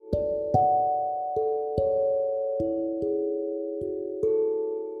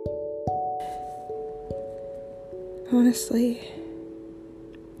Honestly,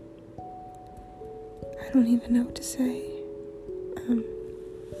 I don't even know what to say.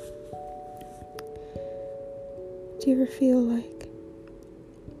 Do you ever feel like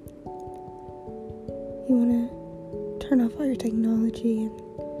you want to turn off all your technology and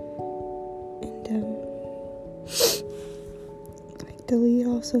like delete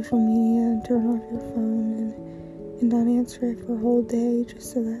all social media and turn off your phone and not answer it for a whole day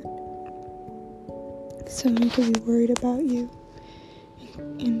just so that someone could be worried about you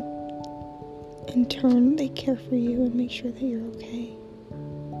and in turn they care for you and make sure that you're okay?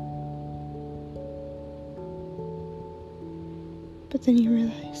 But then you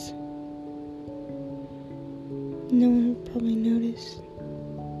realize no one would probably notice.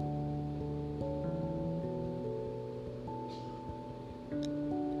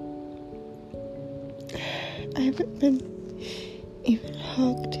 I haven't been even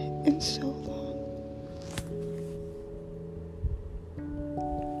hugged in so long.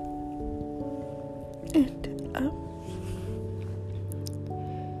 And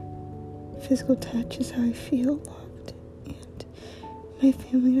physical touch is how I feel loved, and my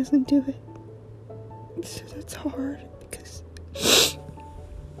family doesn't do it. So that's hard because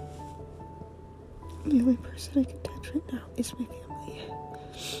the only person I can touch right now is my family.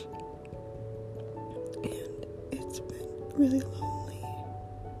 And it's been really lonely.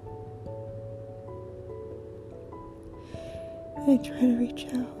 I try to reach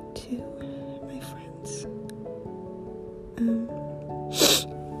out to my friends.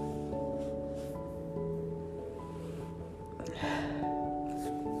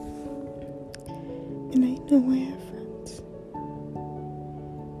 And I know I have friends.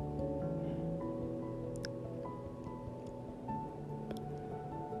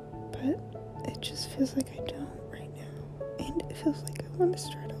 But it just feels like I don't right now. And it feels like I want to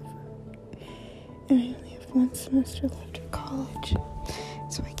start over. And I only have one semester left of college,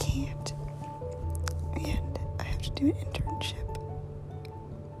 so I can't. And I have to do an internship.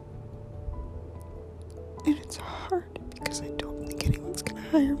 And it's hard because I don't think anyone's going to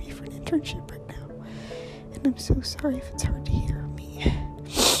hire me for an internship right now. And I'm so sorry if it's hard to hear me.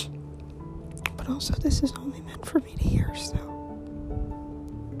 But also, this is only meant for me to hear, so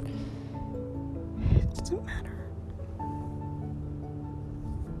it doesn't matter.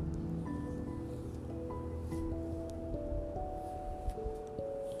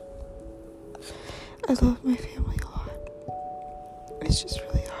 I love my family a lot. It's just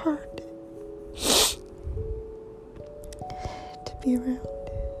really hard to be around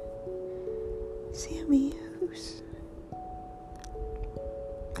Sammy,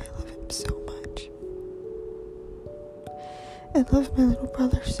 I love him so much. I love my little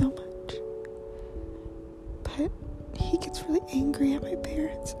brother so much. But he gets really angry at my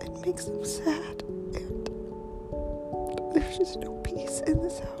parents and makes them sad. And there's just no peace in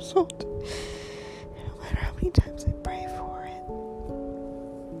this household. No matter how many times I pray for it.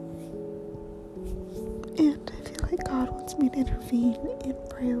 And I feel like God wants me to intervene and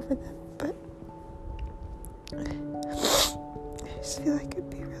pray over them. But I just feel like it'd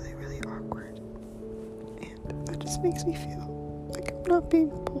be really, really awkward. And that just makes me feel like I'm not being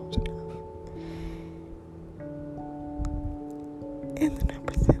bold enough. And the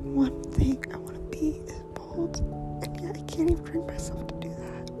number one thing I want to be is bold. And yet I can't even bring myself to do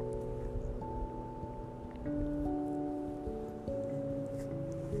that.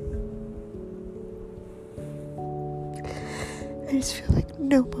 I just feel like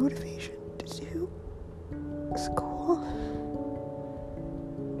no motivation to do school,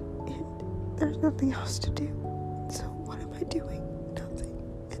 and there's nothing else to do, so what am I doing? Nothing.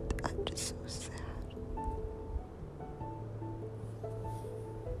 And I'm just so sad.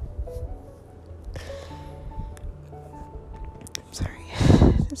 I'm sorry,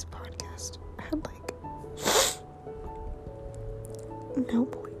 this podcast had like no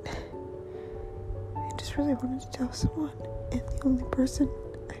point. I just really wanted to tell someone, and the only person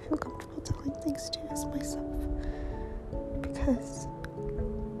I feel comfortable telling things to is myself. Because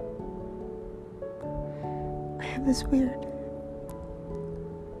I have this weird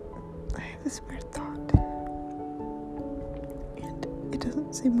thought. And it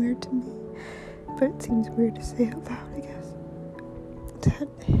doesn't seem weird to me, but it seems weird to say out loud, I guess. That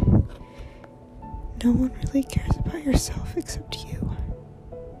no one really cares about yourself except you.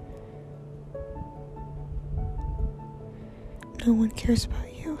 No one cares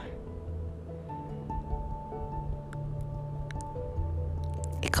about you.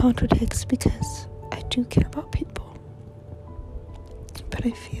 It contradicts because I do care about people. But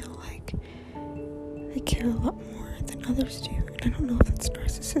I feel like I care a lot more than others do. And I don't know if that's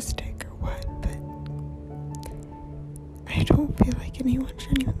narcissistic or what, but don't feel like anyone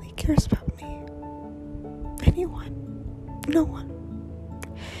genuinely cares about me. Anyone. No one.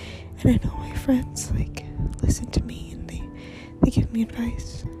 And I know my friends, like, listen to me and they give me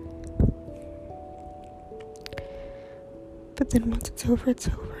advice. But then once it's over,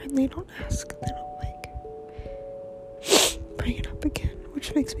 and they don't ask, they don't, like, bring it up again,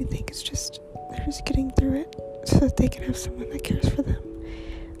 which makes me think it's just, they're just getting through it so that they can have someone that cares for them.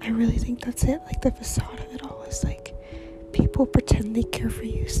 I really think that's it. Like, the facade of it all is, like, people pretend they care for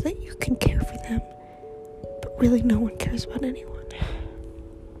you so that you can care for them, but really no one cares about anyone.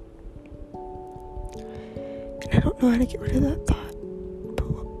 And I don't know how to get rid of that thought, but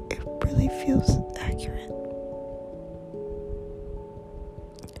it really feels accurate.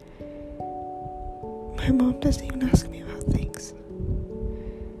 My mom doesn't even ask me about things.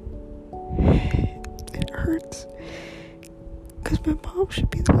 It hurts, because my mom should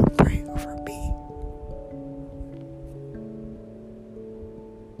be the one praying over me.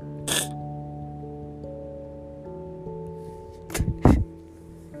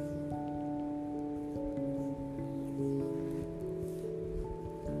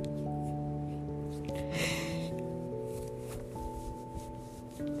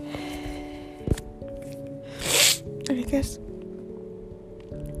 And I guess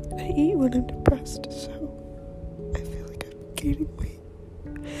I eat when I'm depressed, so I feel like I'm gaining weight.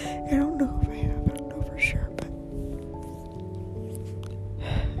 I don't know if I have, I don't know for sure, but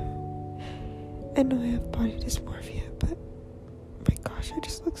I know I have body dysmorphia, but my gosh, I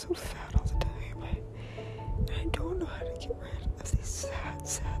just look so fat all the time. And I don't know how to get rid of these sad,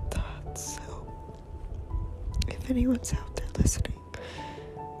 sad thoughts. So if anyone's out there listening,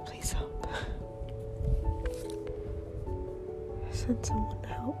 please help. Send someone to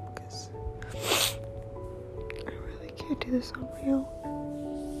help, because I really can't do this on my own.